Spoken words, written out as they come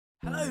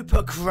Hello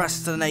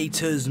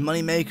procrastinators,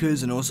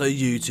 moneymakers and also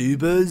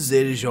YouTubers,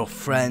 it is your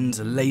friend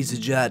LaZeR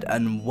JET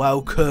and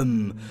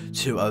welcome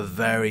to a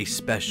very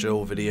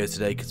special video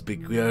today because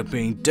we have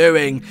been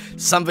doing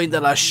something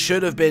that I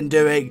should have been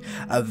doing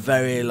a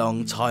very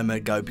long time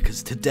ago,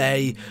 because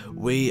today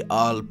we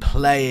are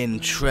playing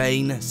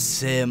Train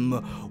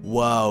Sim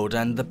World,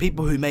 and the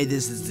people who made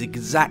this is the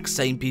exact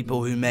same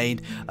people who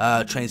made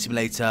Train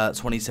Simulator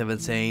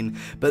 2017,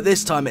 but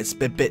this time it's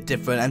a bit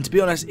different, and to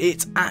be honest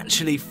it's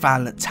actually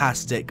fantastic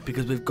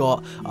because we've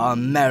got our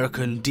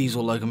American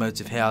diesel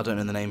locomotive here. I don't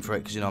know the name for it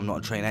because, you know, I'm not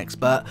a train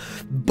expert,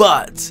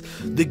 but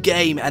the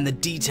game and the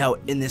detail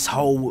in this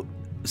whole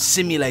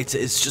simulator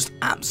is just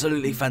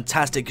absolutely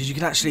fantastic because you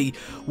can actually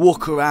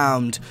walk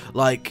around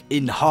like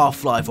in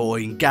Half-Life or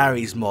in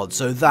Gary's mod,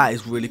 so that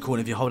is really cool.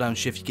 And if you hold down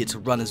shift you get to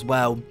run as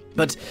well.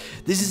 But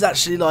this is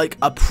actually like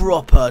a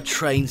proper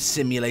train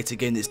simulator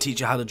game that's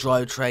teaching you how to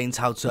drive trains,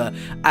 how to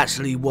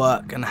actually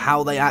work and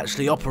how they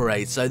actually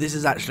operate. So this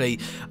is actually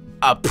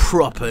a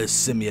proper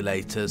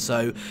simulator,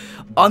 so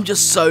I'm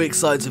just so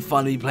excited to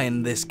finally be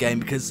playing this game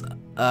because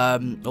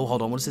oh,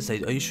 hold on, what does it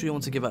say? Are you sure you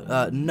want to give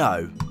it?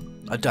 No,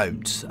 I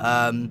don't,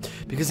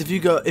 because if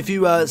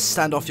you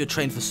stand off your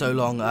train for so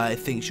long, it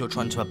thinks you're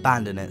trying to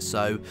abandon it,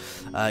 so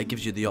it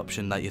gives you the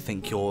option that you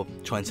think you're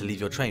trying to leave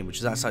your train, which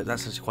is that's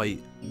actually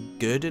quite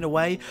good in a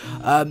way.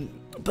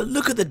 But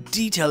look at the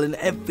detail in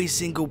every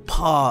single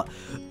part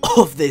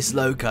of this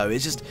loco.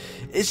 It's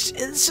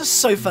just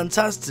so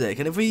fantastic.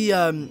 And if we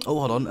oh,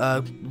 hold on,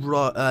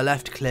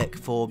 left click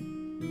for,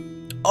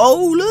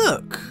 oh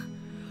look,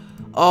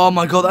 oh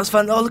my god, that's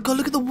fan. Oh god,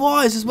 look at the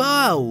wires as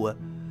well.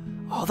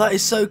 Oh, that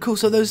is so cool.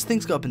 So those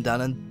things go up and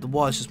down, and the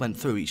wires just went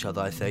through each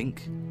other, I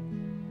think.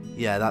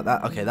 Yeah,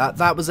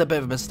 that was a bit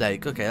of a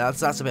mistake. Okay,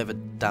 that's a bit of a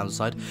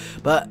downside.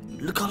 But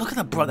look at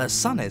how bright that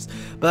sun is.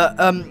 But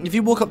if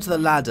you walk up to the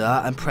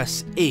ladder and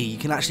press E, you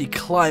can actually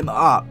climb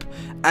up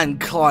and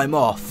climb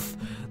off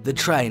the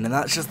train, and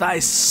that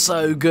is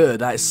so good.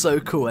 That is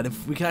so cool. And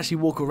if we can actually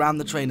walk around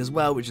the train as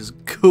well, which is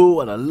cool,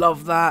 and I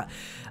love that.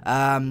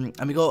 And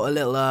we got a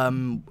little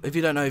if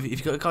you don't know, if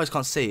you guys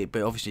can't see it,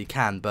 but obviously you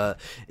can, but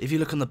if you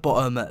look on the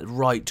bottom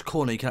right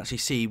corner, you can actually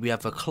see we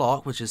have a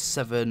clock which is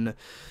 7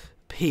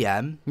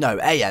 PM, no,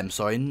 AM,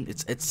 sorry,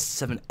 it's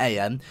 7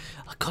 AM.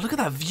 Oh, God, look at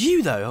that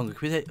view though. We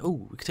can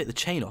take the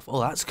chain off. Oh,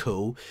 that's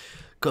cool.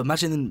 God,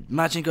 imagine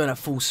going at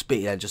full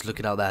speed and just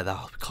looking out there.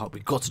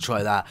 We've got to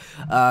try that.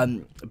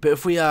 But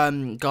if we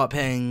go up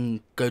here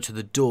and go to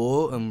the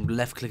door and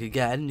left click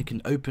again, you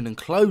can open and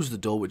close the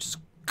door, which is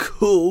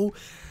cool.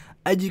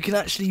 And you can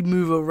actually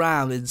move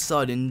around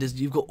inside, and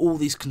you've got all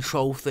these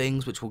control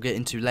things, which we'll get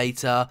into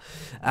later.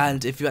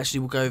 And if you actually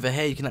will go over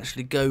here, you can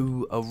actually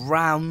go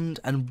around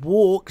and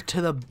walk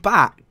to the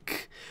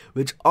back,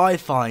 which I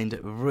find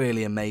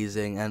really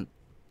amazing. And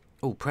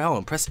oh, hold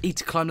on, press E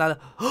to climb the ladder.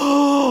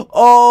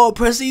 Oh,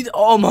 press E.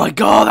 Oh my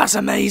god, that's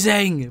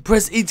amazing.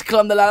 Press E to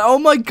climb the ladder. Oh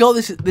my god,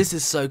 this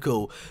is so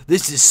cool.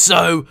 This is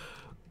so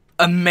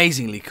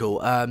amazingly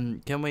cool.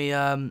 Can we?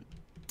 I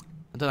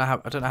don't know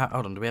how.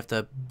 Hold on. Do we have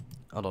to?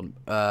 Hold on,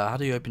 how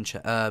do you open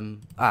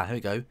here we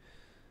go.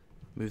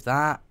 Move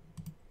that.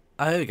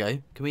 Oh, here we go.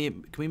 Can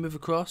we move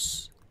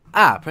across?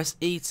 Press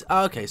E to,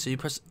 okay, so you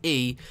press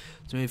E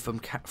to move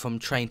from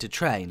train to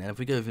train. And if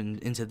we go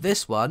into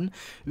this one,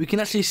 we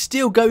can actually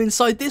still go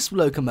inside this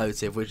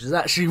locomotive, which is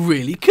actually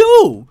really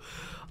cool.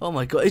 Oh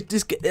my god, I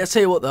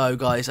tell you what though,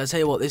 guys,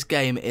 this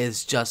game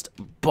is just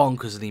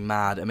bonkersly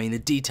mad. I mean, the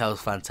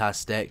detail's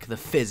fantastic, the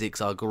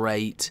physics are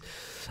great,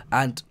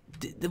 and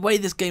the way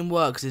this game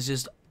works is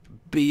just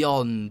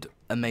beyond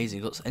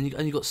amazing. And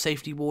you got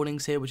safety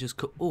warnings here, which is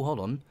cool. Oh,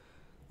 hold on,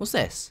 what's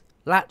this?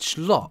 Latch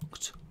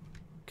locked.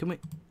 Can we?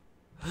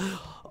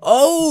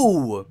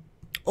 Oh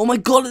my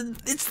god,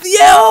 it's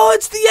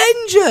the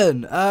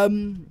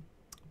engine.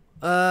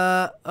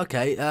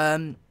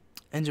 Okay.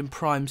 Engine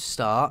prime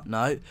start.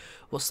 No.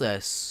 What's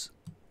this?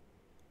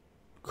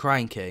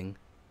 Cranking.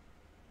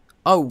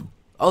 Oh,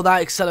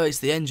 that accelerates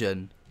the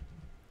engine.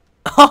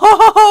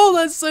 Oh,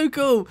 that's so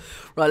cool.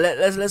 Right,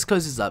 let's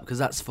close this up because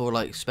that's for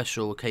like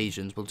special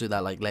occasions. We'll do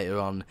that like later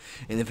on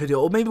in the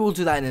video, or maybe we'll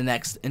do that in the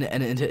next in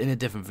a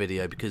different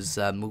video because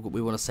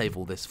we want to save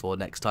all this for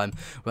next time.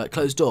 Right,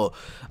 closed door.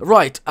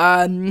 Right,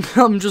 I'm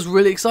just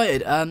really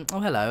excited. Oh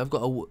hello, I've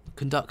got a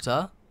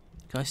conductor.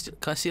 Can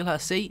I steal her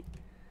seat?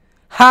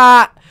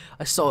 Ha!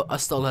 I stole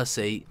her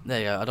seat. There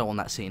you go. I don't want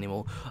that seat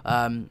anymore.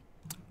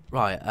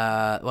 Right,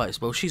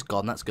 well, she's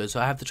gone, that's good, so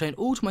I have the train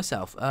all to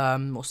myself.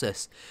 What's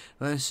this?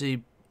 Let's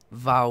see,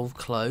 valve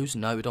closed,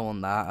 no, we don't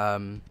want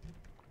that.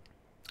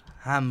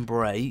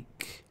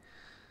 Handbrake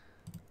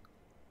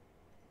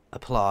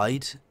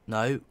applied,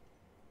 no.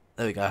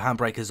 There we go,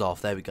 handbrake is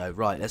off, there we go.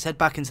 Right, let's head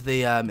back into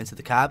the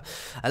cab,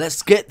 and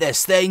let's get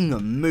this thing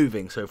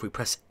moving. So if we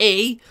press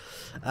E,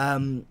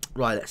 right,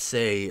 let's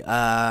see,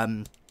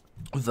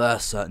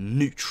 Versa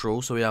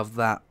neutral, so we have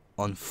that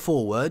on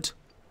forward.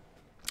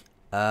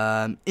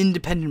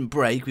 Independent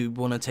brake, we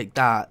want to take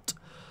that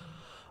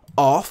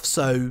off,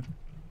 so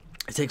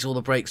It takes all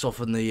the brakes off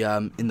in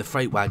the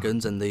freight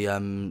wagons and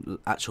the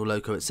actual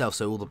loco itself,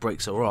 so all the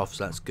brakes are off,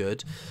 so that's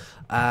good.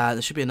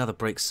 There should be another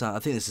brake I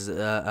think this is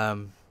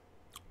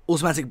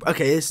automatic.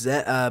 Okay, this is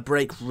it.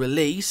 Brake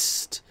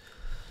released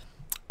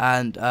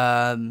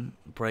and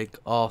brake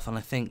off, and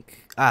I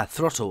think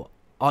throttle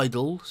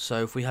idle.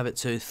 So if we have it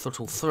to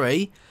throttle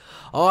 3,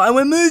 oh, and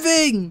we're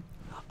moving.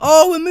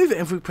 Oh, we're moving.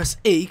 If we press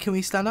E, can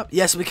we stand up?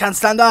 Yes, we can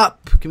stand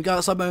up. Can we go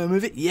outside when we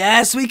move it?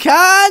 Yes, we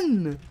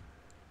can.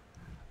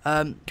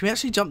 Can we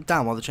actually jump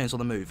down while the train's on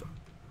the move?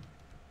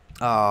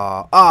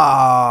 Oh,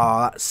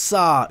 that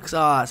sucks.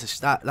 Oh,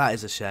 that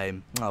is a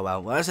shame. Oh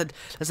well. Let's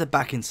head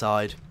back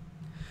inside.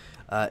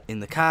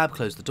 In the cab,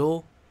 close the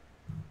door.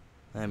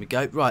 There we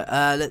go. Right.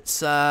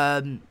 Let's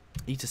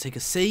need to take a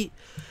seat,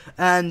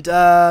 and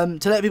to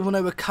let people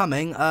know we're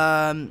coming, we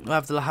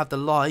have to have the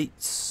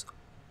lights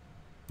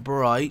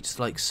bright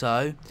like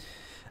so,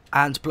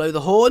 and blow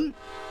the horn.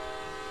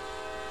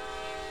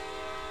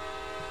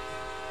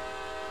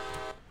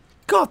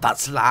 God,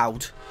 that's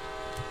loud.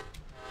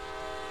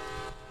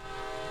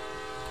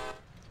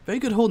 Very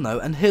good horn though,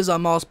 and here's our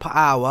miles per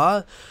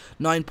hour,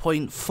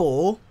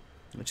 9.4,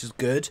 which is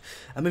good.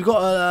 And we've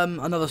got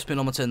another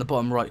speedometer in the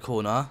bottom right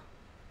corner,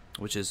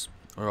 which is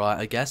alright,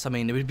 I guess. I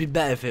mean, it would be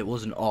better if it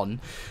wasn't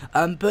on.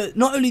 But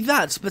not only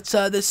that, but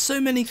there's so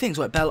many things.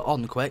 Right, bell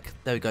on quick.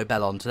 There we go,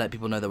 bell on, to let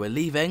people know that we're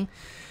leaving.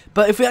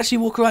 But if we actually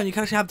walk around, you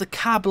can actually have the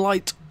cab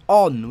light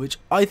on, which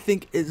I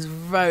think is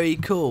very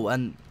cool.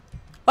 And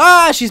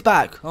she's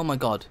back. Oh my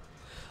god.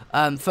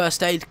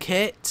 First aid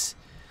kit.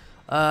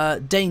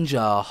 Danger.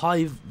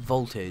 High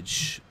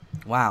voltage.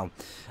 Wow.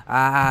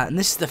 And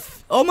this is the...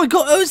 oh my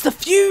god. Oh, it's the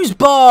fuse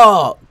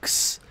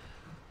box.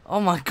 Oh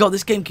my god.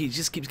 This game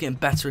just keeps getting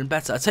better and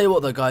better. I tell you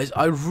what though, guys.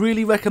 I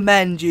really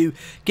recommend you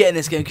getting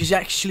this game because you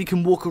actually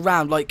can walk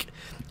around like...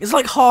 it's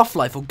like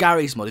Half-Life or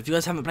Garry's Mod. If you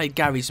guys haven't played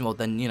Garry's Mod,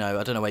 then, you know,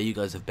 I don't know where you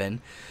guys have been.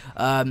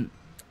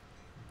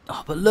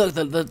 Oh, but look,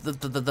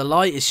 the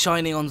light is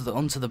shining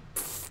onto the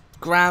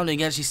ground, and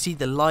you can actually see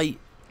the light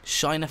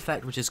shine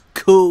effect, which is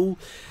cool.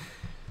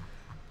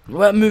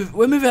 We're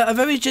moving at a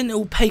very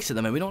gentle pace at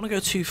the moment. We don't want to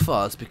go too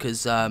fast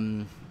because,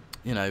 you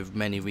know,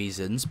 many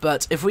reasons.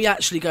 But if we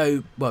actually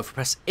go, well, if we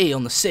press E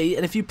on the seat,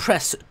 and if you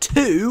press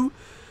 2,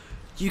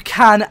 you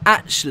can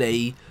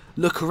actually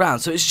look around.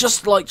 So it's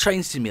just like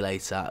Train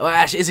Simulator. Well,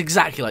 actually, it's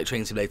exactly like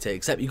Train Simulator,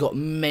 except you've got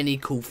many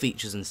cool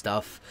features and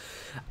stuff.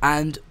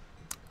 And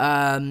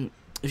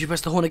if you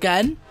press the horn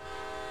again,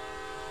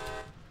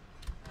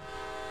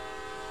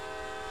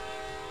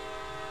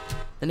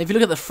 and if you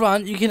look at the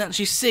front, you can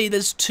actually see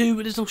there's 2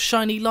 little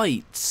shiny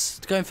lights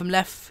going from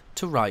left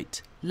to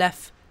right.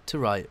 Left to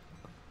right.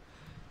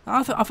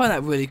 I find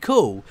that really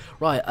cool.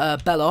 Right,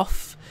 bell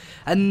off.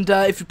 And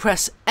if you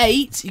press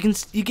 8,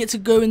 you get to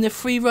go in the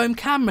free roam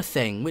camera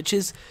thing, which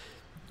is...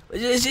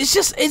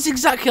 it's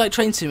exactly like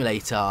Train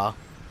Simulator.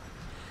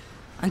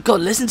 And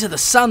god, listen to the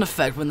sound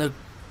effect when the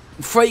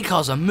freight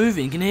cars are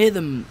moving. You can hear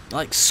them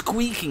like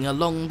squeaking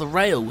along the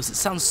rails. It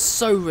sounds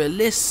so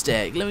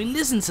realistic. Let me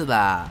listen to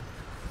that.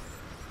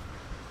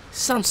 It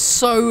sounds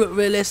so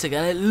realistic,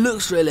 and it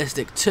looks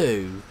realistic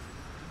too.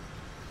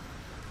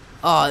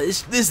 Oh,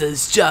 this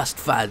is just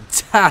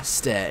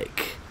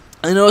fantastic.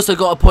 And I also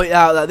got to point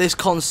out that this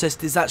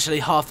consist is actually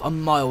half a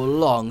mile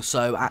long.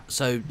 So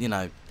you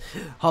know,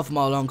 half a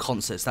mile long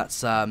consist.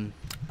 That's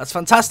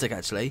fantastic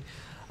actually.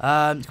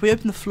 Can we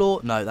open the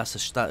floor? No, that's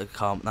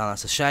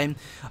a shame.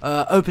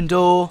 Open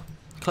door,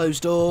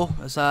 closed door.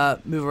 Let's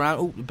move around.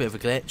 Oh, a bit of a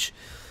glitch.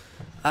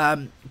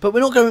 But we're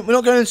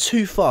not going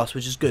too fast,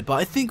 which is good. But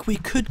I think we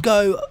could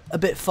go a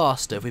bit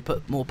faster if we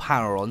put more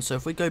power on. So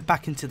if we go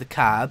back into the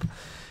cab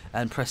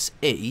and press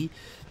E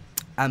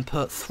and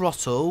put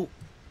throttle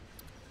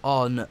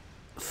on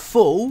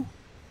full,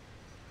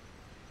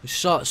 we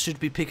should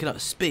be picking up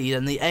speed,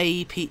 and the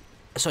AMP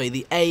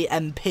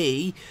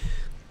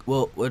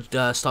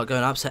would start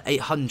going up to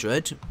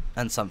 800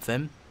 and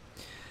something,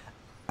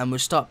 and we'll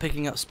start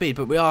picking up speed.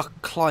 But we are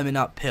climbing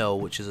uphill,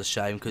 which is a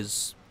shame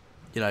because,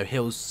 you know,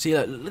 hills. See,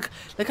 look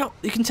how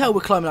you can tell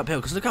we're climbing uphill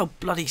because look how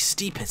bloody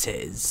steep it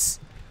is.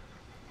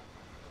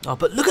 Oh,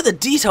 but look at the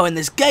detail in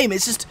this game.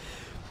 It's just,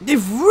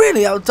 they've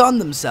really outdone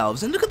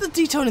themselves. And look at the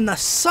detail in the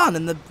sun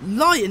and the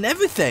light and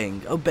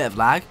everything. Oh, bit of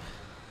lag.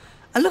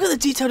 And look at the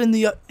detail in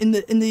the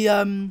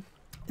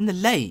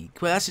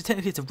lake. Well, actually,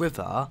 technically it's a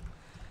river.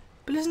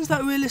 But listen to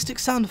that realistic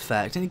sound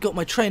effect. And you got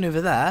my train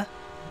over there.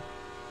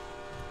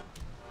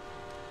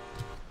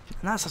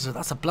 And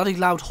that's a bloody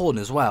loud horn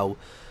as well.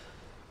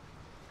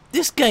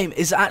 This game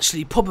is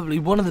actually probably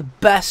one of the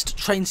best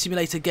Train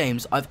Simulator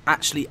games I've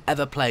actually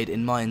ever played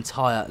in my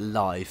entire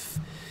life.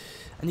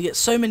 And you get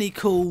so many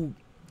cool,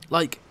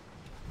 like,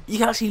 you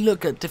can actually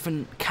look at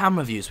different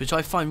camera views, which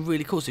I find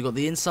really cool. So you've got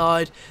the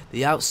inside,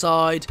 the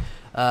outside.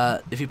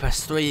 If you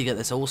press 3, you get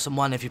this awesome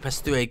one. If you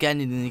press 3 again,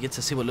 then you get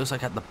to see what it looks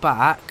like at the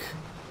back,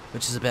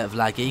 which is a bit of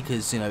laggy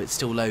because, you know, it's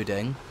still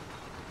loading.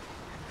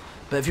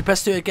 But if you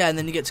press 3 again,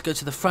 then you get to go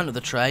to the front of the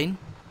train.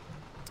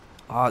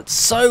 Oh, it's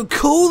so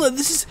cool.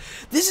 This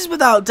is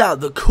without doubt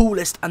the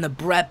coolest and the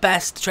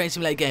best train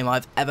simulator game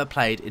I've ever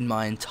played in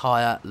my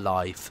entire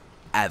life.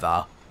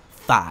 Ever.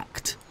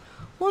 Fact.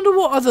 Wonder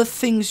what other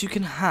things you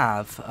can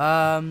have.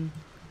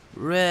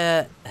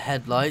 Rear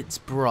headlights,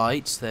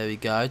 bright. There we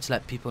go. To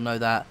let people know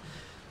that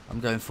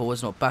I'm going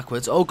forwards, not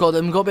backwards. Oh god,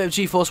 we've got a bit of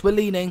G-force. We're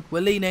leaning.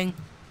 We're leaning.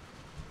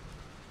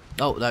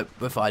 Oh no,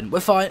 we're fine.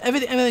 We're fine.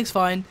 Everything's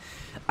fine.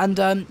 And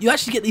you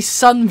actually get these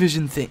sun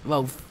vision thing.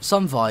 Well,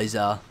 sun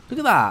visor. Look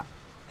at that.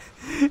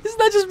 Isn't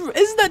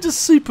that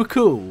just super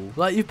cool?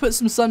 Like, you put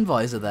some sun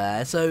visor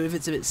there, so if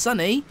it's a bit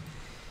sunny, you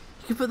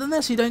can put them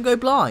there so you don't go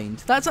blind.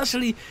 That's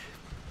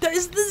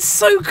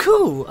so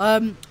cool. I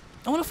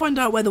want to find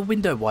out where the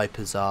window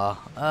wipers are.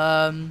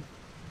 I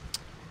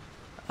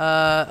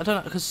don't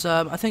know, because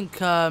I think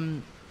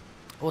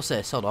what's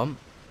this? Hold on.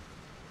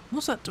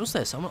 What's that? What's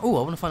this? Oh,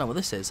 I want to find out what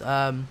this is.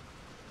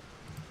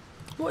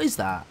 What is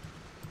that?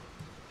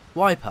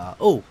 Wiper.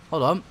 Oh,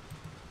 hold on.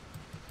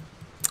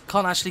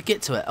 Can't actually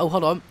get to it. Oh,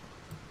 hold on.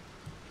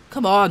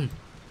 Come on.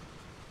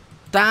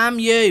 Damn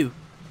you.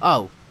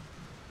 Oh.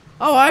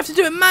 Oh, I have to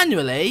do it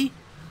manually?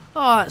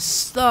 Oh,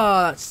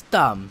 that's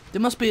dumb. There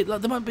must be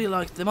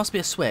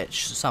a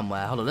switch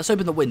somewhere. Hold on, let's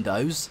open the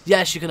windows.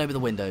 Yes, you can open the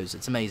windows.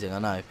 It's amazing, I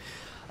know.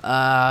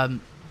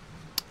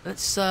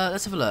 Let's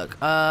have a look.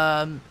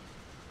 No,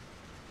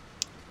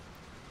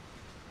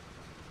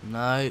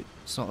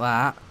 it's not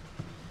that.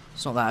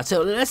 It's not that.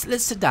 So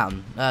let's sit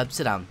down.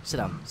 Sit down. Sit.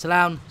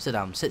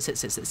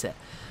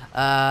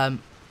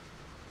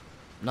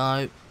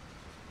 No.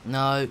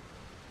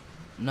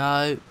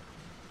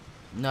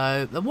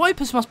 The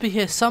wipers must be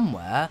here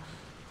somewhere.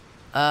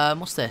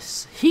 What's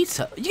this?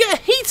 Heater. You get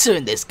a heater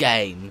in this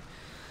game.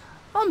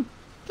 Oh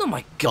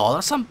my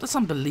god, that's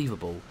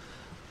unbelievable.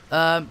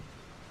 No,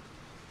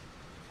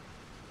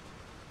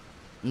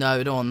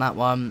 we don't want that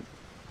one.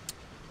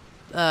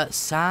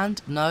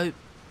 Sand. No.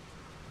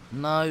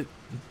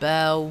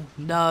 Bell.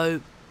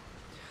 No.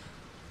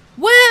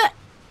 Where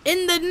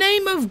in the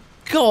name of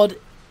God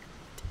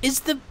is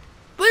the...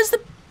 Where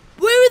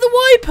are the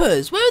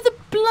wipers? Where are the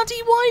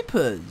bloody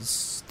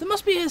wipers? They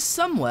must be here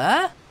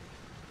somewhere.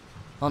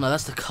 Oh no,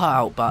 that's the cut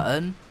out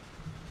button.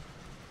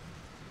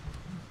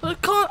 But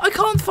I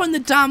can't find the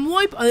damn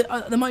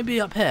wiper. They might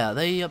be up here. Are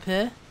they up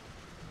here?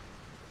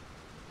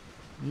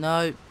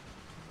 No.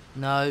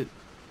 What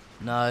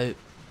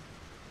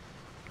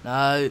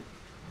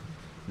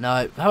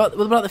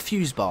about the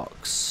fuse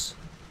box?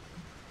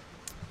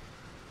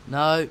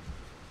 No.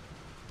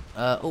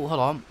 Oh, hold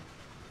on.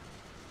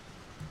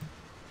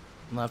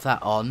 I'm gonna have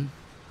that on.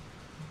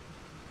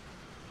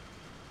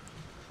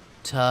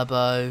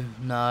 Turbo,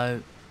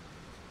 no.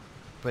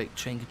 Brake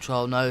train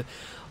control, no.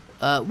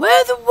 Where are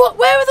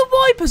the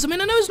wipers? I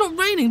mean, I know it's not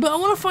raining, but I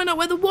want to find out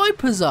where the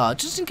wipers are,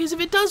 just in case if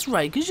it does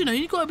rain, because you know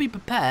you've got to be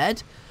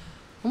prepared.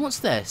 And what's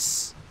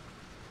this?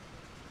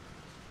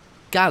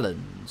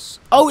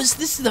 Gallons. Oh,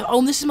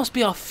 this must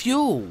be our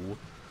fuel.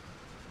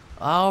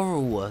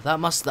 Oh, that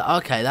must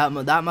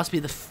be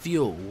the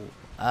fuel.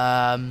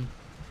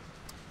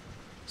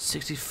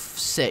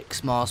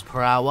 66 miles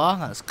per hour.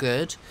 That's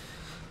good.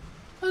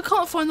 I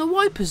can't find the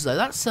wipers though.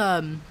 That's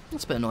a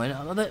bit annoying.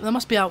 They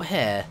must be out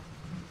here.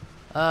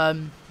 Tell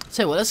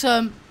you what, let's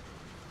are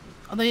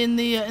they in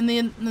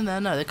the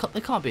no,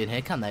 they can't be in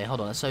here, can they?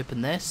 Hold on, let's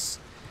open this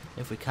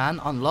if we can.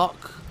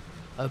 Unlock.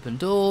 Open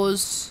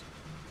doors.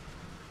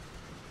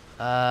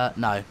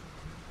 No.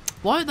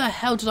 Why the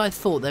hell did I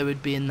thought they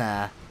would be in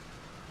there?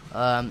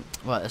 Right,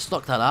 let's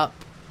lock that up.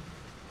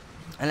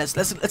 And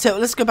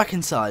let's go back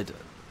inside.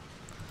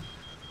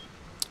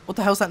 What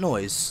the hell's that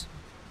noise?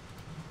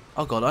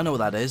 Oh god, I know what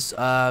that is.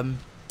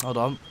 Hold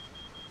on.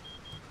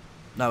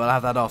 No, I'll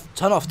have that off.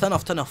 Turn off.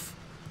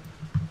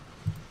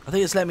 I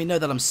think it's letting me know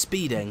that I'm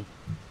speeding.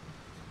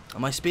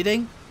 Am I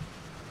speeding?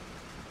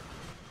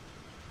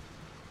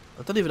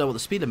 I don't even know what the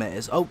speed limit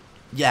is. Oh,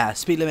 yeah,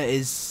 speed limit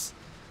is...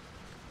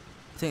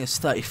 I think it's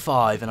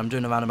 35, and I'm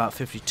doing around about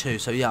 52.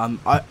 So yeah,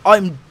 I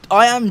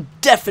am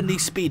definitely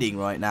speeding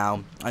right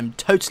now. I'm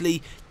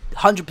totally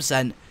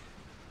 100%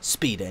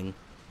 speeding.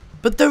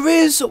 But there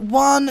is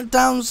one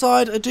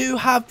downside I do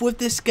have with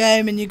this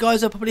game, and you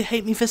guys will probably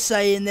hate me for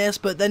saying this,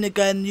 but then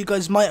again, you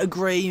guys might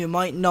agree, you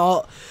might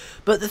not.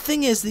 But the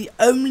thing is, the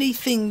only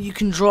thing you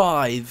can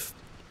drive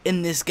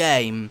in this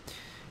game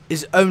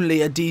is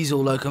only a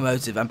diesel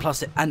locomotive, and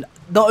plus, and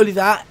not only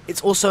that,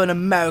 it's also an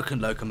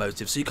American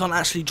locomotive, so you can't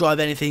actually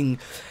drive anything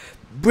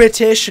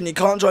British, and you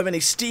can't drive any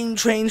steam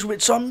trains,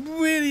 which I'm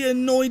really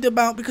annoyed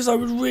about, because I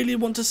would really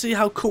want to see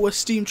how cool a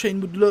steam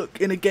train would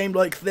look in a game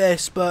like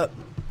this, but...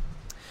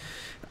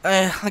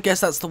 I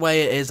guess that's the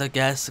way it is, I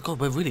guess. God,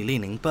 we're really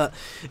leaning. But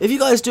if you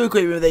guys do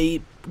agree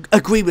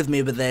with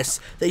me with this,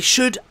 they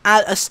should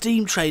add a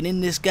steam train in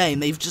this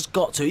game. They've just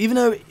got to. Even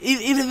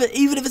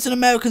if it's an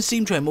American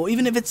steam train, or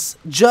even if it's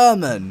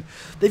German,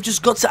 they've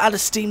just got to add a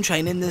steam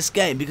train in this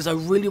game, because I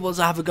really want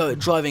to have a go at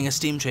driving a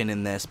steam train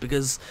in this,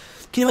 because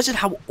can you imagine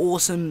how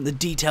awesome the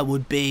detail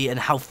would be, and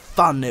how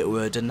fun it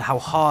would, and how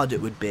hard it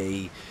would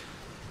be?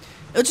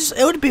 It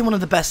would be one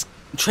of the best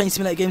train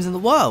simulator games in the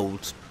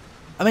world.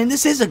 I mean,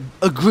 this is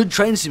a good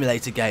train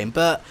simulator game,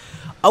 but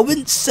I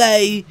wouldn't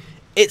say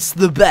it's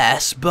the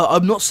best, but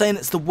I'm not saying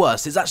it's the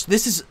worst. It's actually,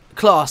 this is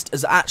classed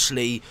as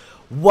actually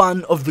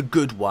one of the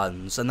good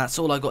ones, and that's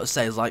all I got to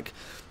say. Is like,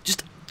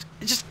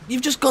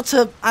 you've just got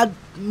to add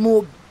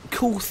more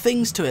cool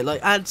things to it,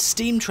 like add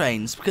steam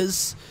trains,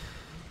 because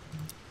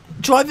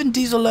driving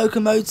diesel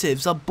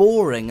locomotives are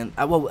boring, and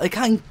well, they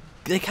can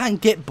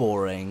get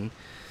boring,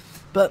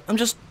 but I'm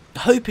just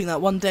hoping that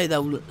one day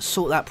they'll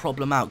sort that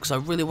problem out, because I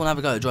really want to have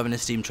a go at driving a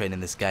steam train in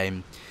this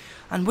game.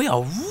 And we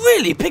are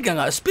really picking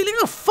up speed. Look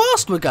how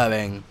fast we're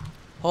going.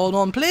 Hold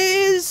on,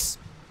 please.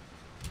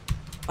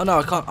 Oh no,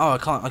 I can't.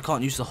 Oh, I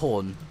can't use the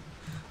horn.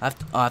 I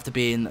have to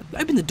be in.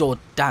 Open the door,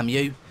 damn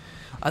you!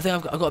 I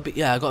think I've got to be.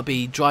 Yeah, I've got to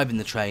be driving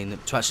the train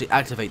to actually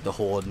activate the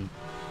horn.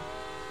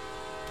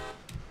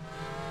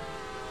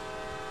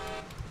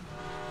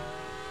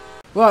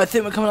 Right, I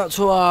think we're coming up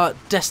to our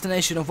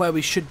destination of where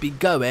we should be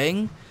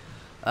going.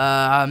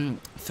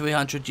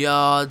 300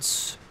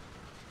 yards,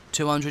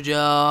 200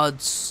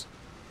 yards,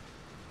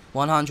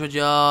 100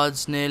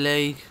 yards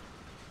nearly,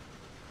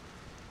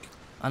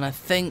 and I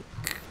think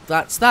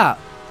that's that.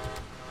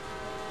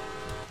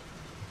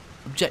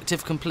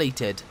 Objective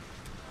completed.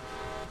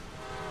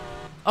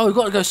 Oh, we've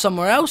got to go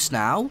somewhere else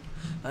now.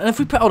 And if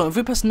we hold on, if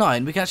we press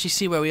 9, we can actually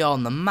see where we are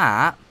on the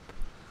map.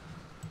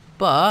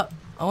 But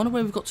I wonder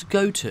where we've got to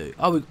go to.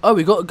 Oh,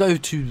 we got to go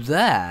to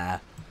there.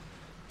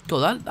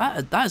 God,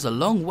 that is a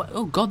long way.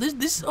 Oh God,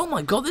 oh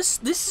my God, this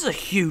is a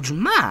huge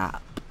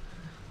map.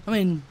 I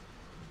mean,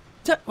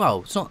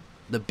 well, it's not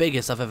the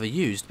biggest I've ever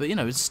used, but you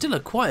know, it's still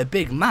quite a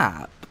big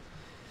map.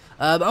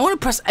 But I want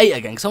to press 8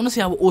 again because I want to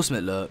see how awesome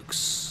it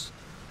looks.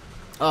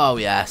 Oh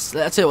yes,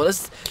 let's tell you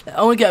what.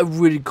 I want to get a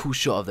really cool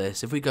shot of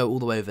this. If we go all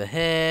the way over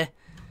here,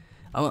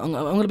 I'm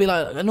going to be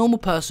like a normal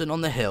person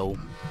on the hill.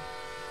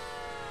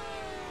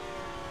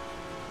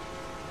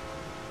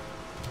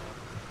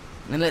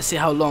 And let's see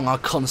how long our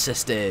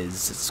consist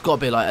is. It's got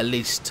to be like at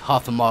least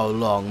half a mile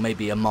long,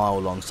 maybe a mile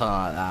long, something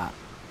like that.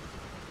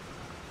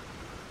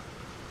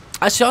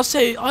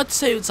 Actually, I'd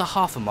say it's a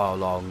half a mile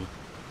long.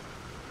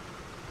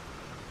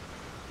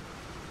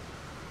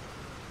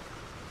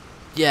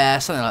 Yeah,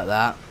 something like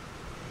that.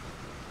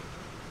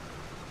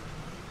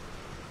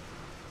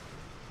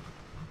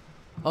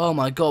 Oh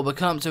my God, we're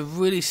coming up to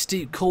really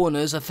steep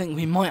corners. I think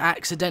we might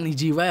accidentally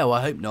derail.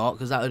 I hope not,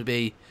 because that would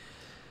be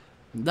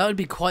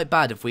quite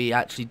bad if we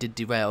actually did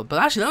derail.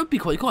 But actually, that would be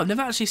quite cool. I've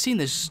never actually seen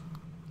this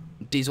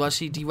diesel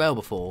actually derail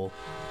before.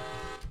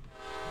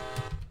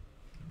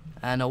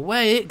 And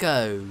away it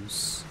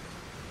goes.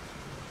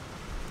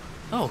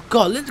 Oh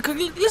God,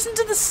 listen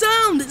to the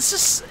sound.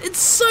 It's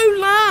so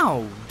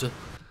loud.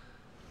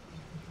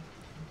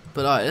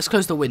 But alright, let's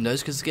close the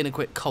windows because it's getting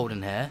quite cold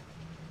in here.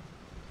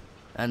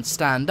 And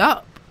stand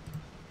up.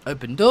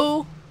 Open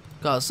door.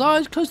 Go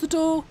outside. Close the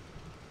door.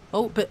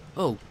 Oh,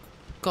 oh,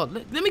 God.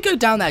 Let me go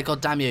down there. God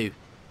damn you.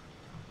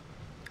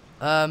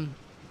 Oh,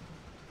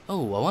 I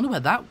wonder where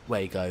that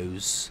way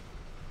goes.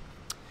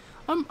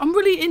 I'm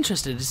really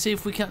interested to see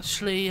if we can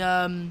actually.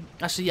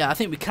 Actually, yeah, I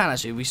think we can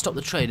actually. We stop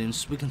the train and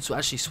we can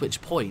actually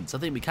switch points. I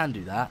think we can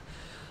do that.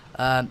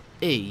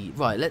 E.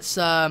 Right. Let's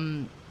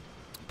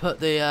put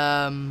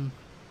the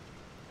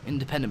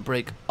independent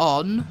brake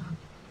on.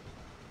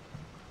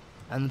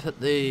 And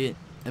put the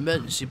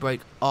emergency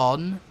brake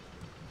on,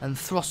 and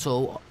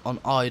throttle on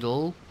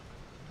idle.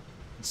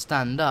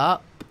 Stand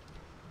up.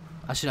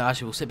 Actually, no.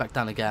 Actually, we'll sit back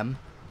down again.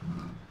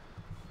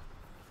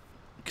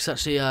 Because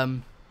actually,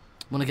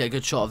 want to get a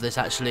good shot of this.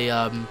 Actually,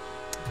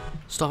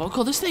 stop. Oh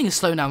God, this thing is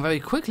slowing down very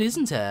quickly,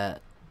 isn't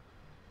it?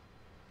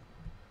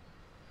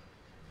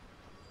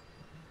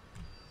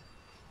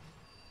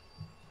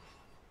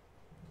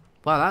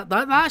 Wow,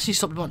 that actually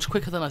stopped much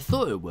quicker than I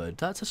thought it would.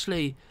 That's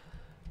actually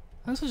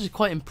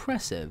quite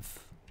impressive.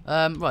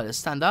 Right, let's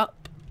stand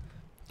up.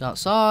 Go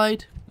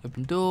outside.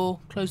 Open door.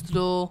 Close the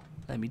door.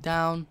 Let me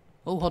down.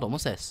 Oh, hold on.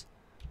 What's this?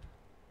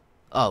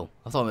 Oh,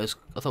 I thought we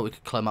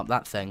could climb up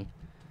that thing.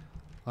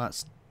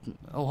 That's.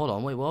 Oh, hold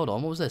on. Wait, hold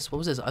on. What was this? What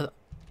was this?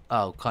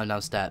 Oh, climb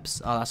down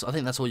steps. Oh, I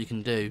think that's all you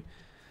can do.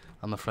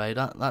 I'm afraid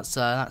that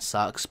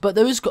sucks. But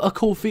there is a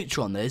cool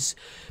feature on this,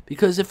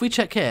 because if we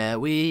check here,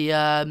 we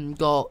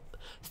got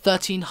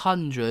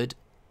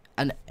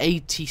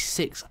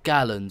 1,386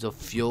 gallons of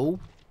fuel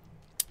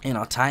in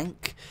our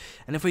tank,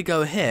 and if we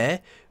go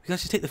here, we can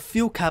actually take the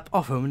fuel cap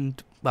off,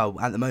 and well,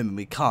 at the moment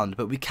we can't,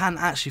 but we can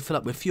actually fill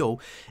up with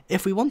fuel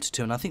if we wanted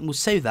to, and I think we'll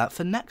save that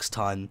for next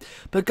time.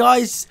 But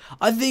guys,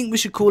 I think we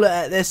should call it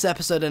at this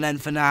episode an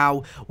end for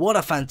now. What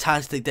a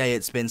fantastic day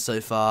it's been so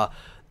far.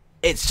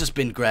 It's just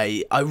been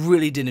great. I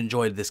really did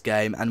enjoy this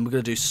game, and we're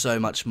going to do so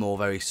much more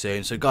very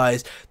soon. So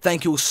guys,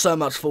 thank you all so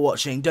much for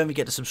watching. Don't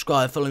forget to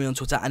subscribe, follow me on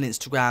Twitter and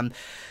Instagram.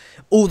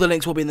 All the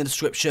links will be in the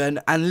description.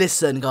 And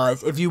listen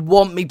guys, if you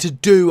want me to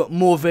do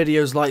more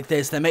videos like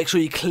this, then make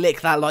sure you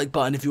click that like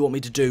button if you want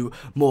me to do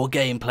more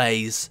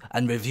gameplays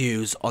and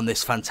reviews on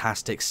this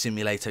fantastic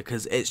simulator,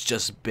 because it's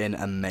just been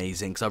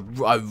amazing, because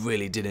I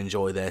really did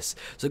enjoy this.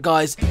 So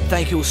guys,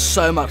 thank you all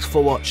so much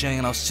for watching,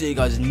 and I'll see you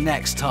guys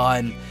next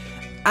time.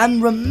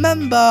 And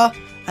remember,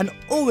 and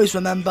always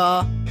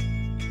remember,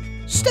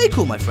 stay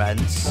cool, my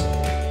friends.